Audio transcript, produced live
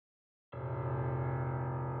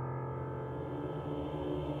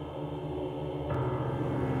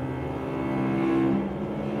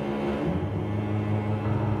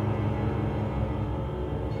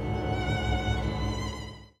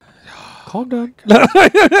calm down.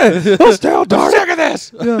 Let's down, darn I'm sick of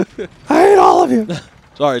this. Yeah. I hate all of you.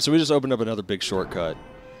 All right, so we just opened up another big shortcut.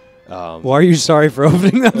 Why are you sorry for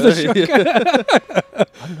opening up the shortcut?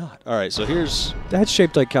 I'm not. All right, so here's... That's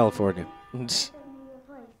shaped like California. Do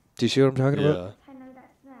you see what I'm talking about? Yeah. I know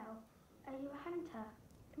that smell. Are you a hunter?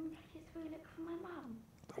 And it's really look for my mum.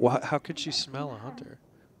 Well, how could she smell a hunter?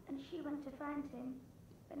 And she went to find him.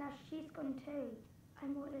 But now she's gone too.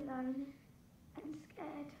 I'm all alone and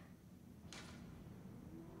scared.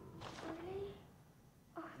 Really?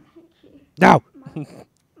 Oh, thank you. No. My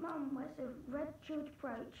mum was a red jeweled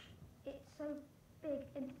brooch. It's so big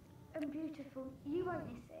and beautiful. You won't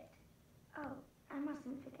miss it. Oh, I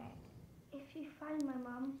mustn't forget. If you find my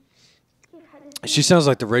mum, give her this. She sounds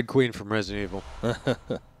like the Red Queen from Resident Evil.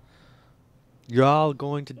 You're all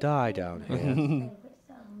going to die down here.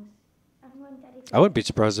 I wouldn't be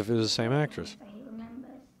surprised if it was the same actress.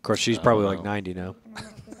 Of course, she's probably like 90 now.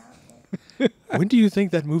 When do you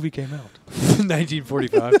think that movie came out?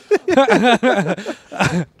 1945.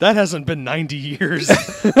 That hasn't been 90 years.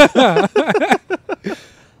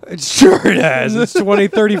 Sure it has. It's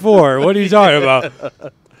 2034. What are you talking about?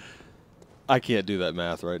 I can't do that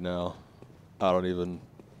math right now. I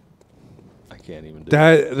can't even do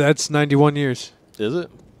it. That's 91 years. Is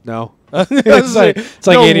it? No. It's like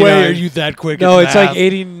no 89. way Are you that quick No, at it's math? like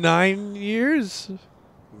 89 years.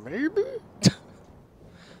 Maybe.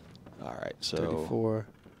 All right, so 34,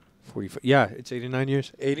 45. Yeah, it's 89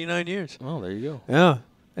 years. 89 years. Oh, there you go. Yeah.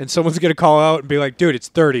 And someone's going to call out and be like, dude, it's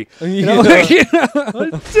 30. You know?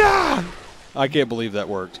 I can't believe that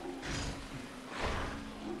worked.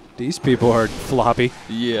 These people are floppy.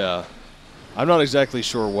 Yeah. I'm not exactly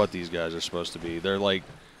sure what these guys are supposed to be. They're like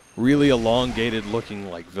really elongated looking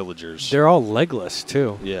like villagers. They're all legless,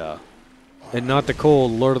 too. Yeah. And not the cool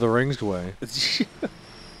Lord of the Rings way.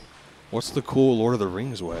 What's the cool Lord of the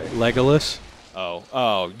Rings way? Legolas.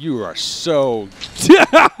 Oh, you are so...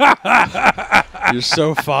 You're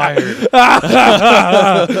so fired.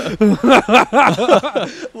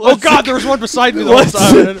 Oh, God, there was one beside me the whole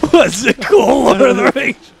time. What's the cool Lord of the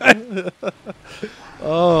Rings?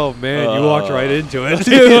 Oh, man, you walked right into it,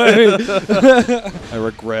 too. I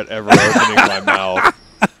regret ever opening my mouth.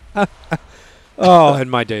 Oh,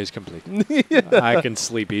 and my day is complete. I can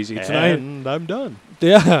sleep easy tonight. And I'm done.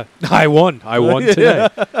 Yeah, I won. I won today.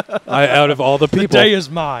 Out of all the people. The day is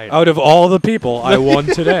mine. Out of all the people, I won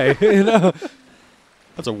today. You know?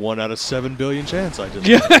 That's a 1 out of 7 billion chance I just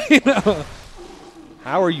Yeah, you know.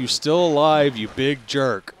 How are you still alive, you big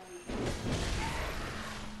jerk?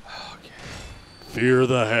 Okay. Fear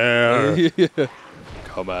the hair.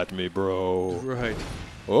 Come at me, bro. Right.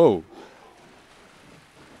 Whoa.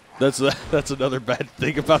 That's another bad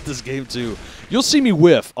thing about this game too. You'll see me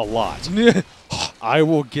whiff a lot. I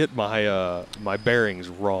will get my my bearings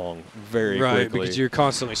wrong very quickly. Right, because you're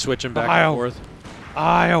constantly switching back and forth.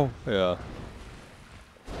 Yeah.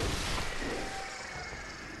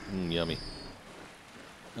 Yummy.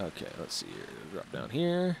 Okay, let's see here. Drop down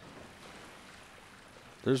here.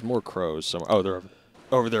 There's more crows somewhere. Oh, they're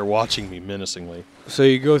over there watching me menacingly. So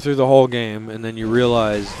you go through the whole game, and then you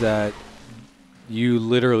realize that you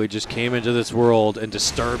literally just came into this world and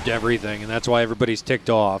disturbed everything, and that's why everybody's ticked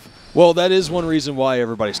off. Well, that is one reason why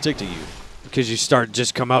everybody's ticked to you. Because you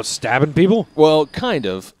just come out stabbing people? Well, kind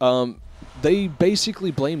of. They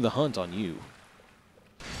basically blame the hunt on you.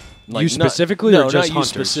 You specifically, no, or just not hunters? you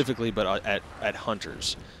specifically, but at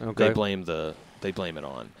hunters. Okay. They blame it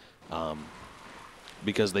on,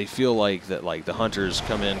 because they feel like that the hunters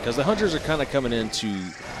come in, because the hunters are kind of coming in to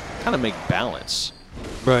kind of make balance,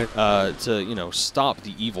 right? To stop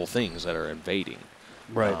the evil things that are invading,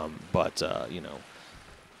 right?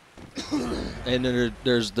 And then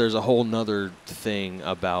there's a whole nother thing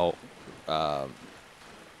about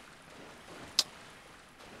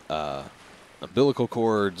umbilical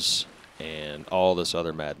cords and all this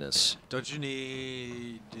other madness. Don't you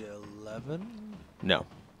need 11? No,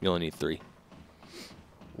 you only need 3.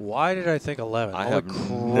 Why did I think 11? I Holy have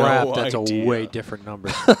crap, no that's idea. a way different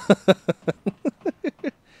number.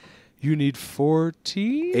 You need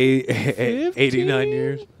 14? 89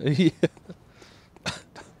 years. Yeah. All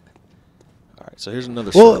right, so here's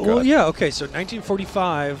another Well, yeah, okay, so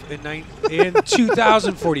 1945 and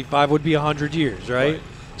 2045 would be 100 years, right?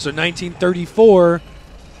 So 1934.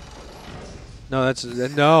 No,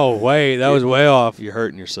 wait, that was way off. You're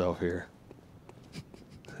hurting yourself here.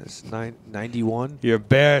 It's 91. You're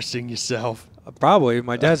embarrassing yourself. Probably.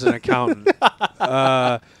 My dad's an accountant.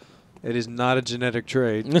 It is not a genetic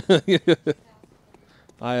trait.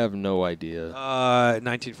 I have no idea.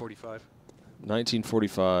 1945.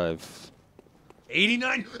 1945.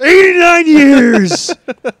 89 years!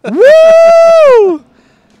 Woo!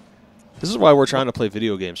 This is why we're trying to play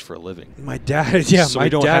video games for a living. My dad, yeah, so my we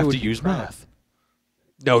don't dad have would to use math.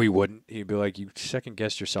 No, he wouldn't. He'd be like, you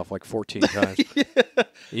second-guessed yourself like 14 times.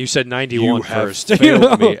 You said 91 first.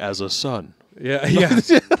 Failed me as a son. Yeah, yeah.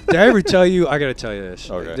 Did I ever tell you? I got to tell you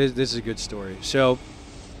this. Okay. This is a good story. So,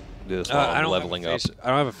 I'm leveling up. I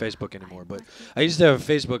don't have a Facebook anymore, but I used to have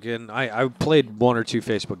a Facebook, and I played 1 or 2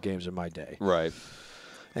 Facebook games in my day. Right.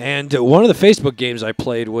 And one of the Facebook games I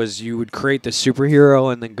played was you would create the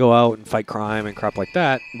superhero and then go out and fight crime and crap like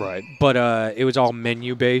that. Right. But it was all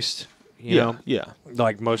menu-based, you know? Yeah.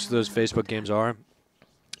 Like most of those Facebook games are.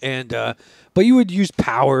 And but you would use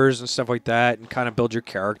powers and stuff like that and kind of build your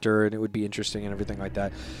character, and it would be interesting and everything like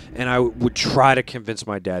that. And I would try to convince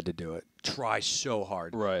my dad to do it. Try so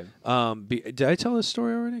hard. Right. Did I tell this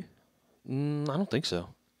story already? I don't think so.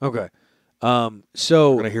 Okay.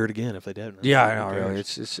 So We're gonna hear it again if they did. Yeah, I know. Really,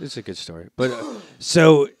 it's a good story. But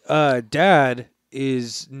so Dad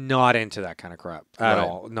is not into that kind of crap at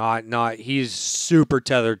all. Not. He's super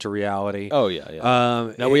tethered to reality. Oh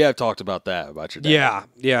yeah. Now we have talked about that about your dad.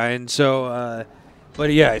 Yeah, and so,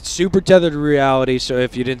 but yeah, it's super tethered to reality. So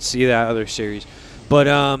if you didn't see that other series, but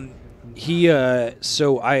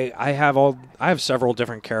so I have several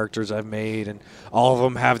different characters I've made, and all of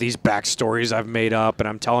them have these backstories I've made up, and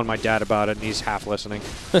I'm telling my dad about it, and he's half listening,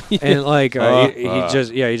 and like he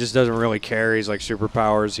just doesn't really care. He's like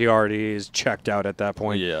superpowers. He already is checked out at that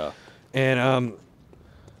point. Yeah, and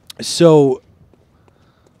so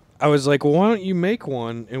I was like, well, why don't you make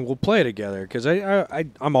one and we'll play together? Because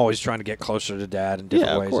I'm always trying to get closer to Dad in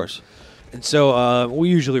different ways. Yeah, of course. And so we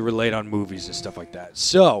usually relate on movies and stuff like that.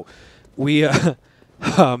 So we,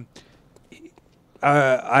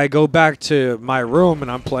 I go back to my room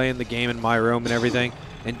and I'm playing the game in my room and everything.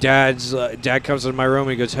 And Dad comes into my room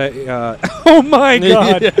and he goes, "Hey, oh my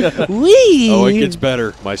God, wee! Oh, it gets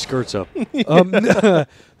better. My skirt's up."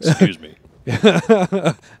 Excuse me.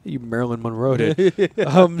 You Marilyn Monroe did.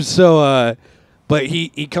 But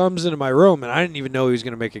he comes into my room, and I didn't even know he was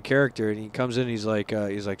going to make a character. And he comes in, and he's like,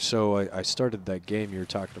 so I started that game you were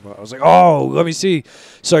talking about. I was like, oh, let me see.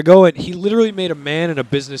 So I go in. He literally made a man in a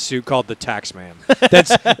business suit called the Tax Man.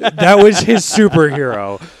 That was his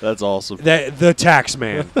superhero. That's awesome. The Tax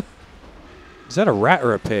Man. Is that a rat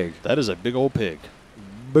or a pig? That is a big old pig.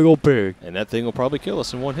 Big old pig. And that thing will probably kill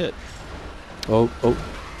us in one hit.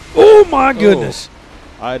 Oh my goodness!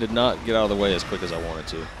 I did not get out of the way as quick as I wanted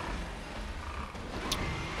to.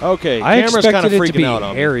 Okay, I camera's kind of expected it to freaking be out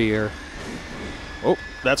on me. hairier. Oh,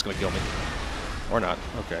 that's going to kill me. Or not.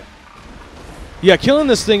 Okay. Yeah, killing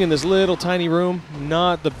this thing in this little tiny room,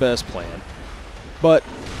 not the best plan. But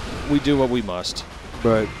we do what we must.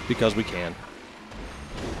 Right. Because we can.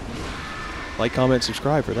 Like, comment,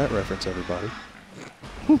 subscribe for that reference, everybody.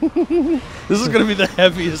 This is going to be the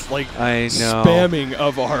heaviest, like, I know. spamming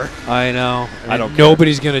of our... I know. I don't care.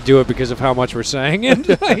 Nobody's going to do it because of how much we're saying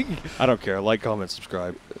it. Like, I don't care. Like, comment,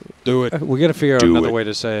 subscribe. Do it. we got to figure out Do another it. way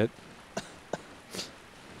to say it.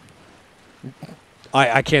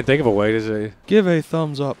 I can't think of a way to say it. Give a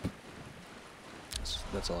thumbs up.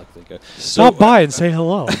 That's all I can think of. Stop by and say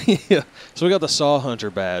hello. Yeah. So we got the Saw Hunter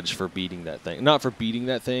badge for beating that thing. Not for beating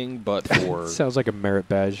that thing, but for... Sounds like a merit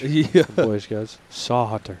badge. Yeah. Boy Scouts. Saw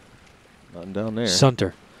Hunter. Nothing down there.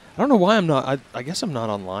 Sunter. I don't know why I'm not... I guess I'm not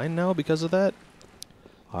online now because of that.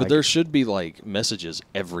 But there should be, like, messages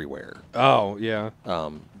everywhere. Oh, yeah.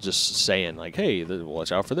 Just saying, like, hey,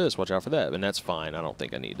 watch out for this, watch out for that. And that's fine. I don't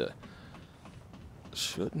think I need to...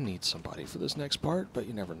 Shouldn't need somebody for this next part, but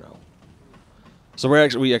you never know. So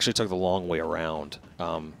we actually took the long way around.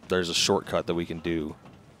 There's a shortcut that we can do.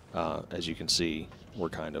 As you can see, we're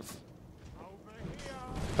kind of...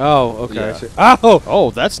 Oh, okay. Yeah.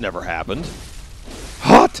 Oh, that's never happened.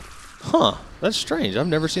 hot. Huh. That's strange. I've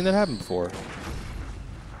never seen that happen before.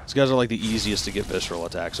 These guys are like the easiest to get visceral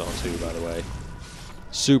attacks on, too, by the way.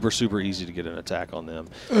 Super, super easy to get an attack on them.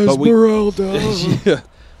 Esmeralda. Yeah.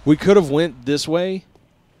 We could have went this way,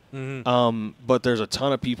 Mm-hmm. but there's a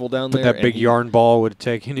ton of people down But there. that big yarn ball would have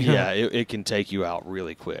taken you. Yeah, it can take you out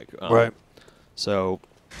really quick. Right. So,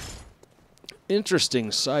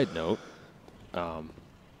 interesting side note.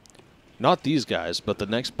 Not these guys, but the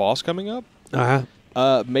next boss coming up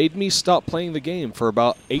made me stop playing the game for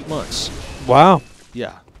about 8 months. Wow.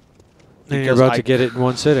 Yeah. And you're about to get it in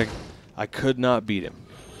one sitting. I could not beat him.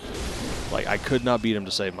 Like, I could not beat him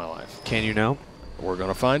to save my life. Can you now? We're going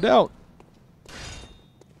to find out.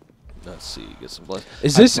 Let's see. Get some blood.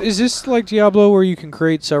 Is this like Diablo where you can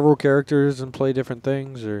create several characters and play different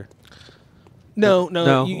things, or? No.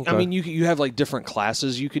 No? I Okay. mean, you have like different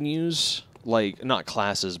classes you can use. like not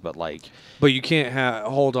classes, but like. But you can't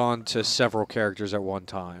hold on to several characters at one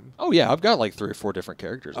time. Oh yeah, I've got like 3 or 4 different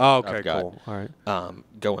characters. Oh, okay, I've got, cool. All right.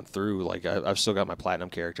 Going through, like I've still got my platinum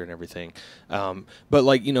character and everything. But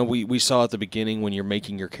like we saw at the beginning when you're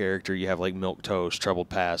making your character, you have like milquetoast, troubled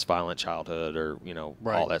past, violent childhood, or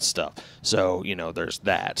all that stuff. So there's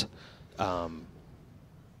that.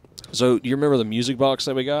 So do you remember the music box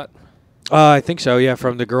that we got? I think so. Yeah,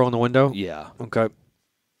 from the girl in the window. Yeah. Okay.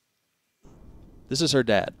 This is her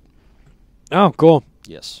dad. Oh, cool.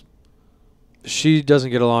 Yes. She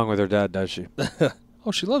doesn't get along with her dad, does she?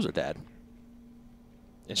 Oh, she loves her dad.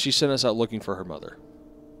 And she sent us out looking for her mother.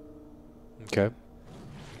 Okay.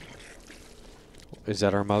 Is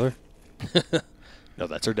that our mother? No,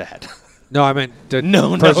 that's her dad. No, I meant the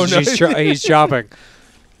No. he's chopping.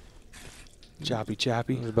 Choppy,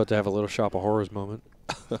 choppy. He's about to have a little shop of horrors moment.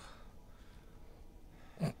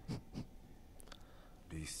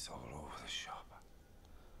 Beasts all over the shop.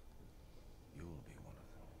 You'll be one of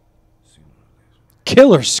them sooner or later.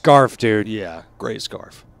 Killer scarf, dude. Yeah, great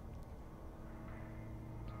scarf.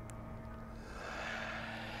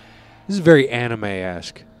 This is very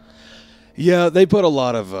anime-esque. Yeah, they put a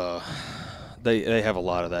lot of they have a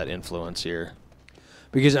lot of that influence here.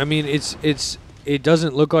 Because I mean, it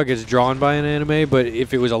doesn't look like it's drawn by an anime, but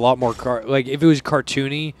if it was a lot more if it was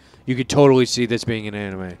cartoony, you could totally see this being an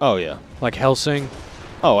anime. Oh yeah. Like Hellsing.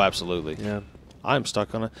 Oh, absolutely. Yeah. I'm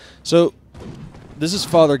stuck on it. So, this is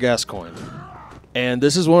Father Gascoigne. And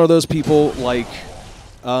this is one of those people, like,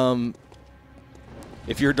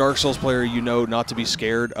 if you're a Dark Souls player, you know not to be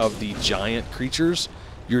scared of the giant creatures.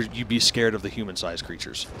 You'd be scared of the human-sized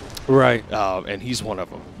creatures. Right. And he's one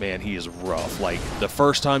of them. Man, he is rough. Like, the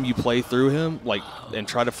first time you play through him, like, and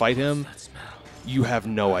try to fight him, you have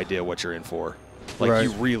no idea what you're in for. Like, right.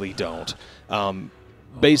 You really don't.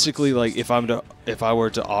 Basically, like, if I were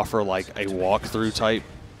to offer, like, a walkthrough type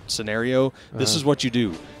scenario, this is what you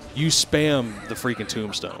do. You spam the freaking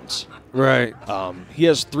tombstones. Right. He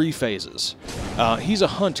has 3 phases. He's a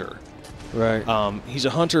hunter. Right. He's a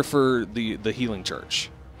hunter for the healing church.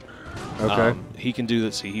 Okay. He can do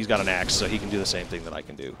this. He's got an axe, so he can do the same thing that I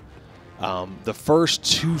can do. The first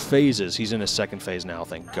 2 phases, he's in his 2nd phase now,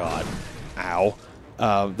 thank God. Ow.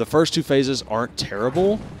 The first 2 phases aren't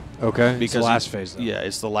terrible. Okay. Because it's the last phase, though. Yeah,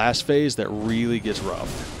 it's the last phase that really gets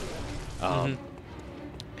rough. And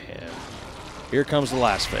here comes the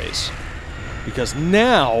last phase. Because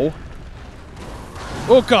now...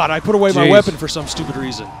 Oh, God, I put away my weapon for some stupid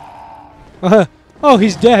reason. Oh,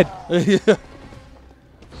 he's dead. Yeah.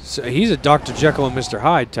 So he's a Dr. Jekyll and Mr.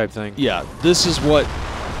 Hyde type thing. Yeah, this is what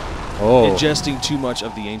ingesting too much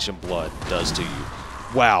of the ancient blood does to you.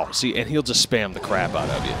 Wow. See, and he'll just spam the crap out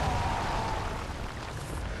of you.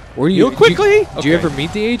 Were you quickly? Do you ever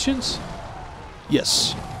meet the ancients?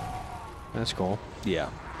 Yes. That's cool. Yeah.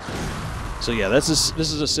 So yeah, this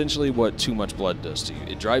is essentially what too much blood does to you.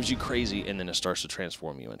 It drives you crazy, and then it starts to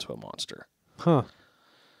transform you into a monster. Huh.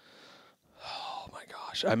 Oh my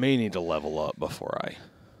gosh. I may need to level up before I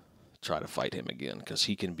try to fight him again, because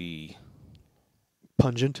he can be...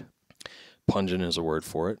 Pungent? Pungent is a word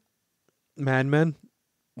for it. Madmen?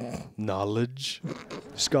 Knowledge.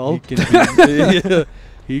 Skull?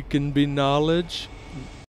 He can be knowledge.